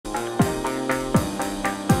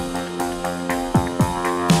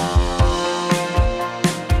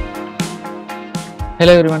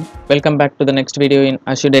Hello everyone, welcome back to the next video in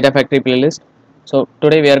Azure Data Factory playlist. So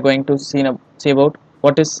today we are going to see about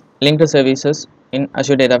what is linked services in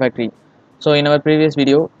Azure Data Factory. So in our previous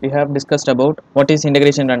video we have discussed about what is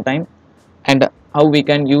integration runtime and how we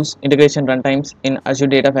can use integration runtimes in Azure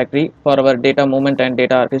Data Factory for our data movement and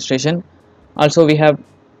data orchestration. Also we have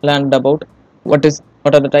learned about what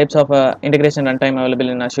are the types of integration runtime available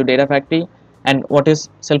in Azure Data Factory and what is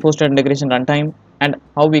self-hosted integration runtime and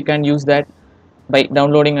how we can use that by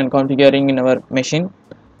downloading and configuring in our machine.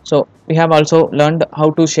 So we have also learned how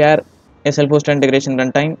to share a self-hosted integration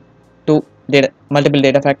runtime to multiple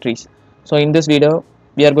data factories. So in this video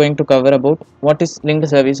we are going to cover about what is linked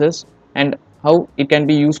services and how it can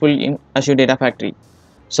be useful in Azure Data Factory.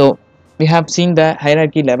 So we have seen the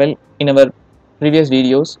hierarchy level in our previous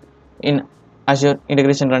videos in Azure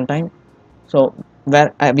integration runtime. So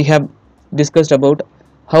where we have discussed about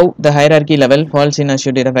how the hierarchy level falls in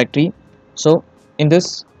Azure Data Factory. So in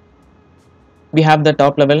this we have the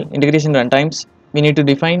top level integration runtimes. We need to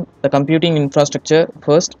define the computing infrastructure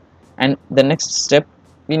first, and the next step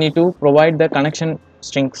we need to provide the connection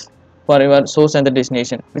strings for your source and the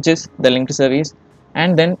destination, which is the linked service,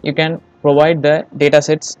 and then you can provide the data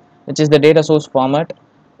sets, which is the data source format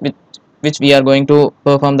with which we are going to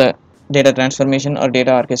perform the data transformation or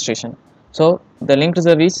data orchestration. So the linked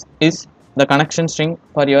service is the connection string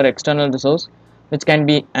for your external resource, which can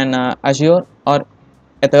be an Azure or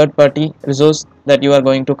a third party resource that you are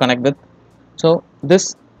going to connect with. So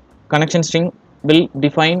this connection string will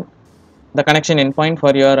define the connection endpoint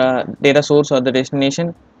for your data source or the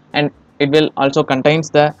destination, and it will also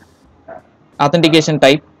contains the authentication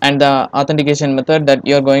type and the authentication method that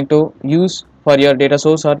you are going to use for your data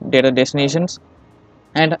source or data destinations.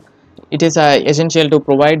 And it is essential to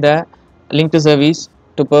provide the linked service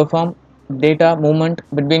to perform data movement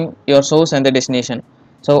between your source and the destination.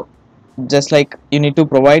 So just like you need to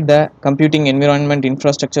provide the computing environment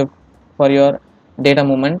infrastructure for your data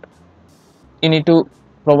movement, you need to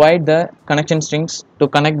provide the connection strings to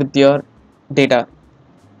connect with your data.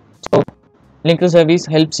 So linked service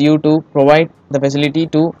helps you to provide the facility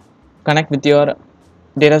to connect with your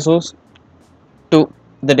data source to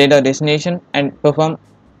the data destination and perform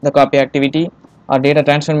the copy activity or data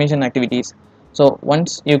transformation activities. So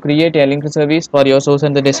once you create a linked service for your source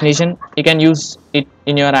and the destination, you can use it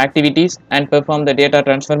in your activities and perform the data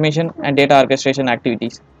transformation and data orchestration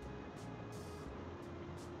activities.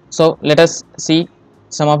 So let us see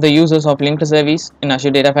some of the uses of linked service in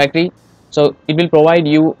Azure Data Factory. So it will provide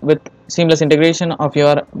you with seamless integration of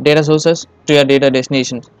your data sources to your data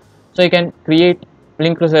destinations. So you can create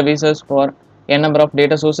linked services for a number of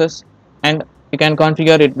data sources, and you can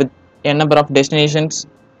configure it with a number of destinations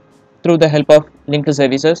through the help of linked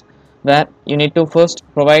services, where you need to first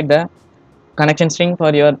provide the connection string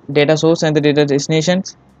for your data source and the data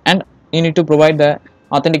destinations, and you need to provide the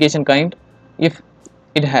authentication kind if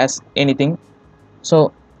it has anything.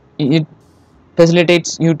 So it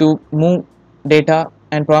facilitates you to move data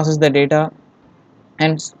and process the data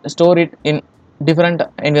and store it in different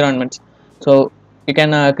environments. So you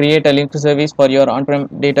can create a linked service for your on-prem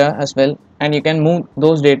data as well, and you can move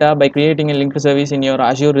those data by creating a linked service in your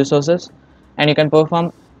Azure resources, and you can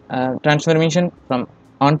perform transformation from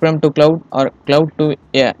on-prem to cloud or cloud to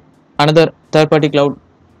another third-party cloud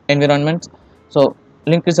environments. So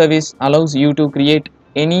linked service allows you to create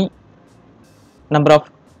any number of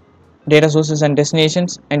data sources and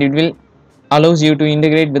destinations, and it will allows you to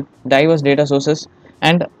integrate with diverse data sources,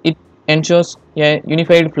 and it ensures a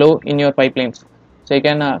unified flow in your pipelines. So you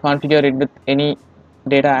can configure it with any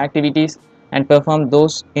data activities and perform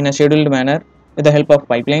those in a scheduled manner with the help of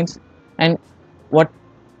pipelines. And what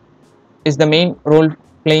is the main role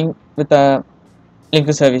playing with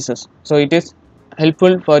linked services? So it is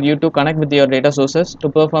helpful for you to connect with your data sources to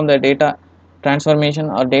perform the data transformation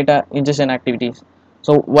or data ingestion activities.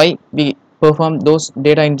 So why we perform those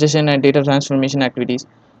data ingestion and data transformation activities?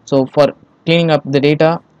 So for cleaning up the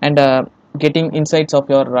data and getting insights of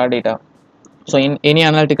your raw data. So in any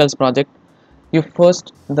analyticals project,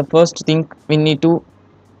 the first thing we need to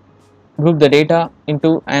group the data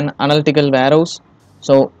into an analytical warehouse.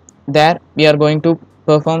 So there we are going to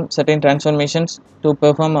perform certain transformations to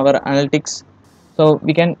perform our analytics. So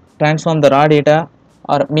we can transform the raw data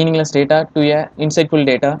or meaningless data to a insightful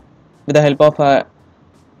data with the help of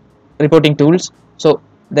reporting tools. So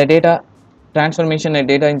the data transformation and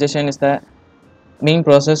data ingestion is the main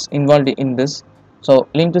process involved in this. So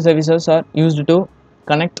linked services are used to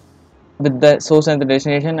connect with the source and the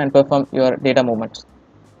destination and perform your data movements.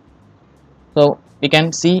 So we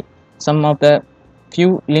can see some of the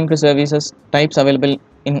few linked services types available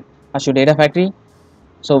in Azure Data Factory.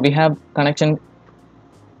 So we have connection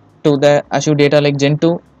to the Azure data like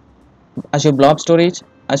Gen2, Azure Blob Storage,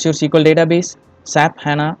 Azure SQL Database, SAP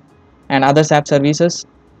HANA, and other SAP services,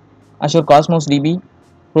 Azure Cosmos DB,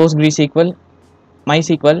 PostgreSQL,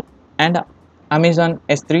 MySQL, and Amazon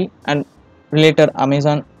S3 and related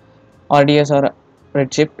Amazon RDS or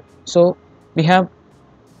Redshift. So we have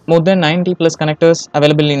more than 90 plus connectors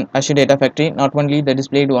available in Azure Data Factory, not only the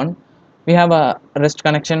displayed one. We have a REST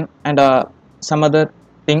connection and some other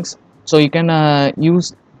things. So you can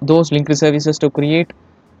use those linked services to create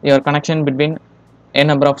your connection between a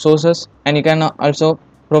number of sources, and you can also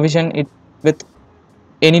provision it with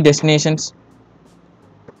any destinations.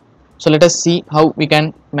 So let us see how we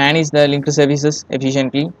can manage the linked services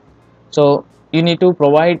efficiently. So you need to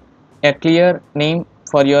provide a clear name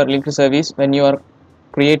for your linked service when you are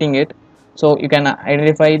creating it. So you can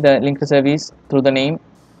identify the linked service through the name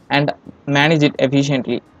and manage it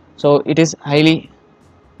efficiently. So it is highly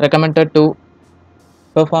recommended to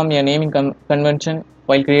perform a naming convention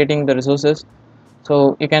while creating the resources.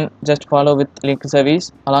 So you can just follow with linked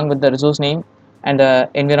service along with the resource name and the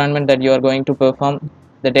environment that you are going to perform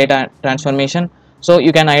the data transformation. So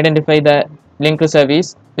you can identify the linked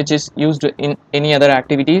service which is used in any other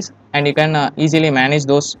activities, and you can easily manage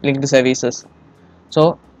those linked services.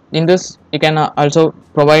 So in this you can also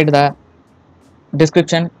provide the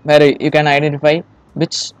description where you can identify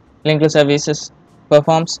which linked services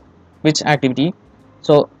performs which activity.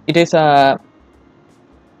 So it is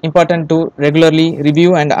important to regularly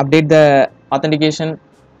review and update the authentication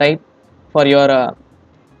type for your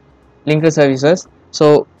linked services.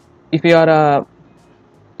 So if you are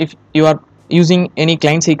using any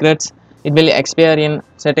client secrets, it will expire in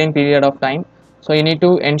certain period of time. So you need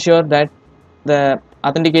to ensure that the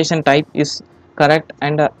authentication type is correct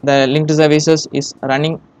and the linked services is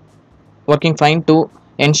running working fine to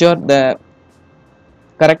ensure the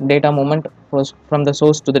correct data movement from the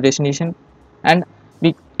source to the destination. And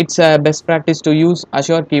it's a best practice to use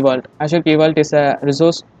Azure Key Vault. Azure Key Vault is a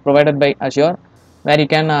resource provided by Azure where you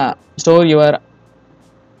can store your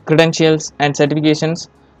credentials and certifications,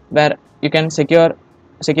 where you can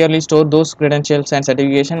securely store those credentials and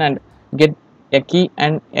certification and get a key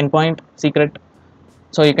and endpoint secret.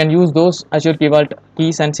 So you can use those Azure Key Vault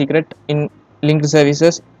keys and secret in linked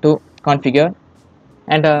services to configure.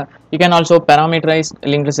 And you can also parameterize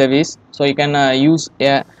linked service. So you can use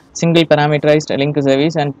a single parameterized linked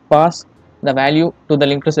service and pass the value to the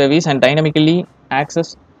linked service and dynamically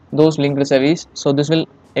access those linked service. So this will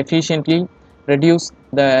efficiently reduce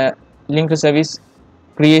the linked service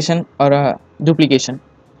creation or duplication.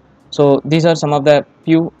 So these are some of the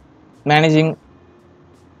few managing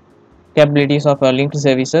capabilities of linked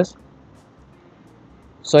services.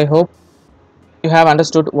 So I hope you have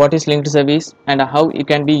understood what is linked service and how it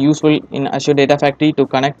can be useful in Azure Data Factory to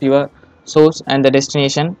connect your source and the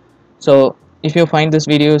destination. So if you find this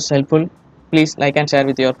video is helpful, please like and share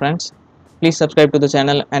with your friends. Please subscribe to the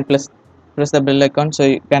channel and press the bell icon so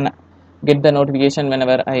you can get the notification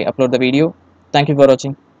whenever I upload the video. Thank you for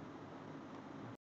watching.